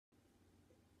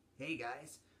Hey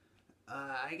guys,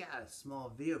 I got a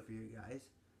small video for you guys.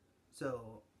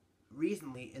 So,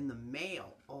 recently in the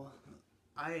mail,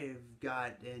 I've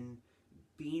gotten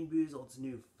Bean Boozled's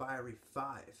new Fiery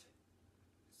 5.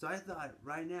 So I thought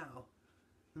right now,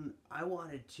 I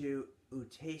wanted to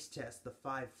taste test the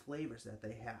 5 flavors that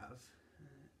they have.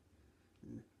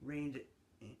 Ranging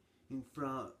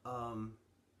from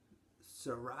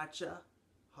Sriracha,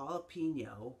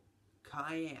 Jalapeno,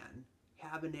 Cayenne,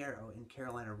 Habanero, and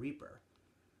Carolina Reaper.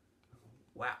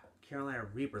 Wow, Carolina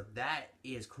Reaper, that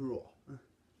is cruel.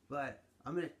 But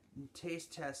I'm going to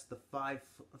taste test the 5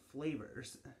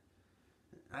 flavors.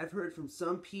 I've heard from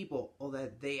some people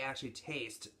that they actually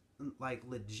taste like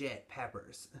legit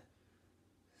peppers.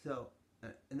 So,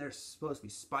 and they're supposed to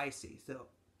be spicy. So,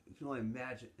 you can only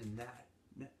imagine that.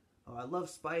 Oh, I love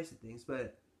spicy things,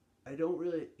 but I don't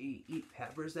really eat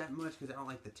peppers that much because I don't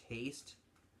like the taste.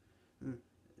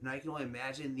 And I can only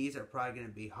imagine these are probably going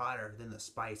to be hotter than the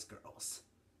Spice Girls.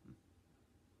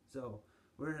 So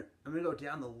I'm going to go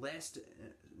down the list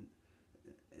and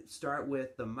start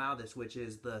with the mildest, which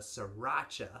is the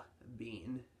Sriracha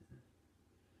bean.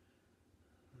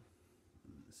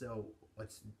 So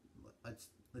let's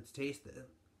taste it.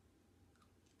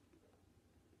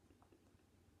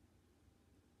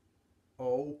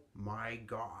 Oh my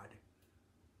god.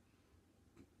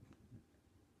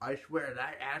 I swear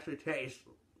that actually tastes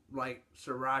like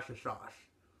sriracha sauce.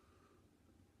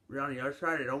 Right on the other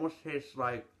side, it almost tastes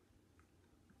like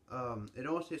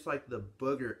the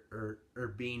booger or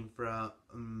bean from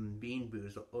Bean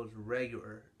Boozled's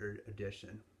regular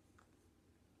edition.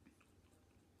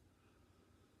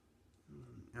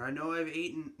 And I know I've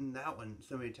eaten that one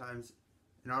so many times,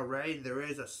 and already there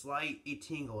is a slight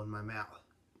tingle in my mouth.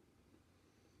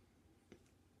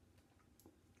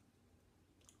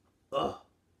 Ugh.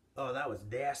 Oh, that was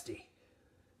nasty.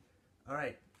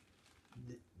 Alright.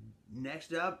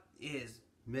 Next up is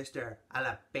Mr.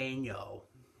 Jalapeno.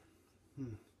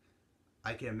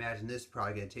 I can imagine this is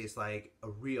probably going to taste like a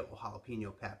real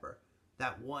jalapeno pepper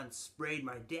that once sprayed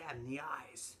my dad in the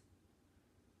eyes.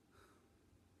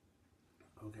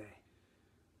 Okay.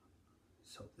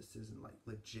 So this isn't like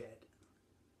legit.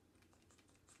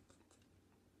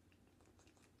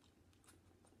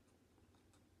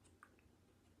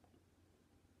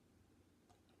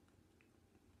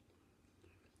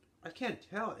 I can't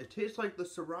tell. It tastes like the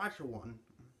sriracha one,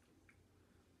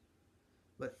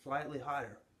 but slightly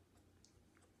hotter.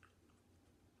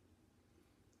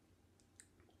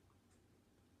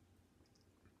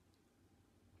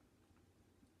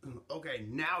 Okay,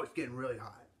 now it's getting really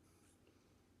hot.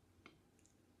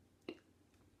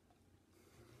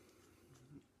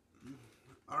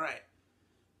 All right.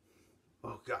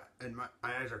 Oh god, and my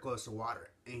eyes are close to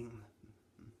water.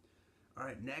 All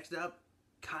right, next up,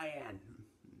 Cayenne.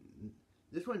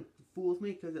 This one fools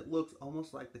me because it looks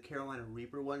almost like the Carolina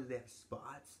Reaper ones. They have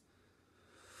spots.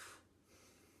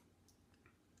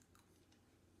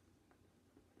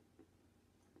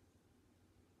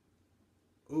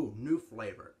 Ooh, new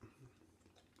flavor.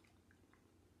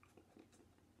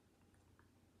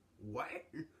 What?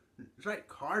 It's like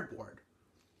cardboard.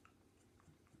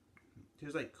 It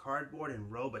tastes like cardboard and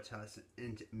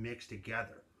Robitussin mixed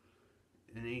together.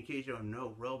 And in case you don't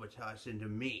know, Robitussin to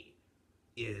me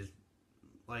is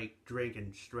like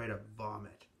drinking straight up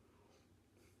vomit.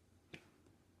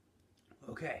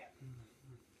 Okay.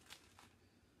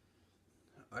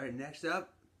 Alright, next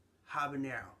up,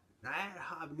 habanero. Now, I had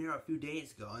habanero a few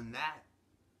days ago, and that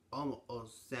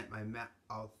almost sent my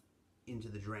mouth into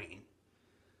the drain.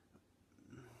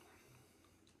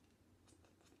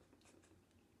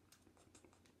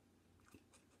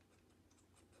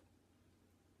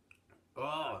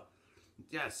 Oh,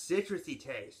 yeah, citrusy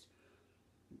taste.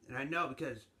 And I know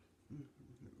because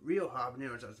real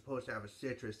habaneros are supposed to have a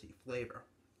citrusy flavor.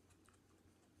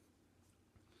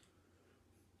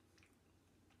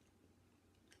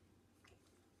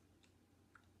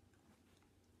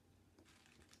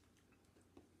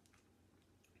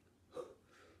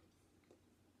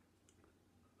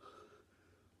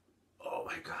 Oh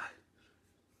my god.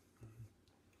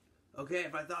 Okay,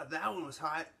 if I thought that one was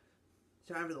hot,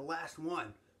 time for the last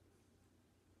one.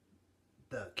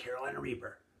 The Carolina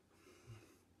Reaper.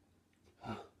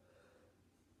 Oh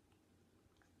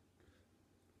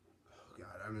god,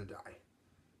 I'm gonna die.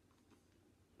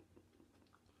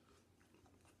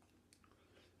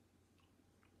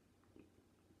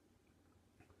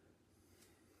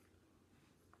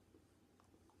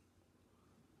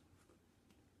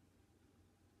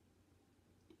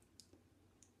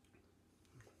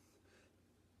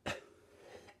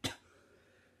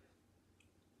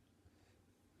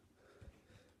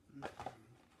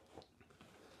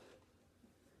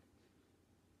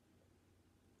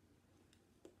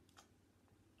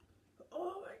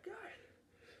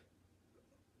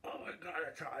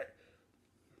 gotta try it.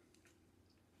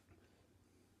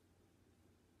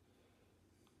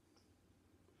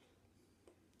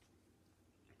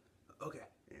 Okay,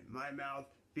 and my mouth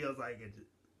feels like it's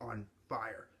on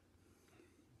fire.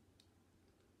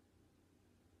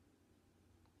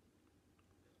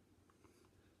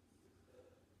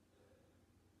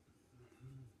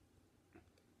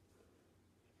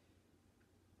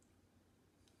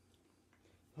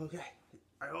 Okay,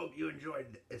 I hope you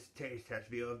enjoyed this taste test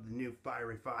video of the new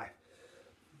Fiery 5.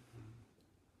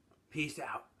 Peace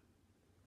out.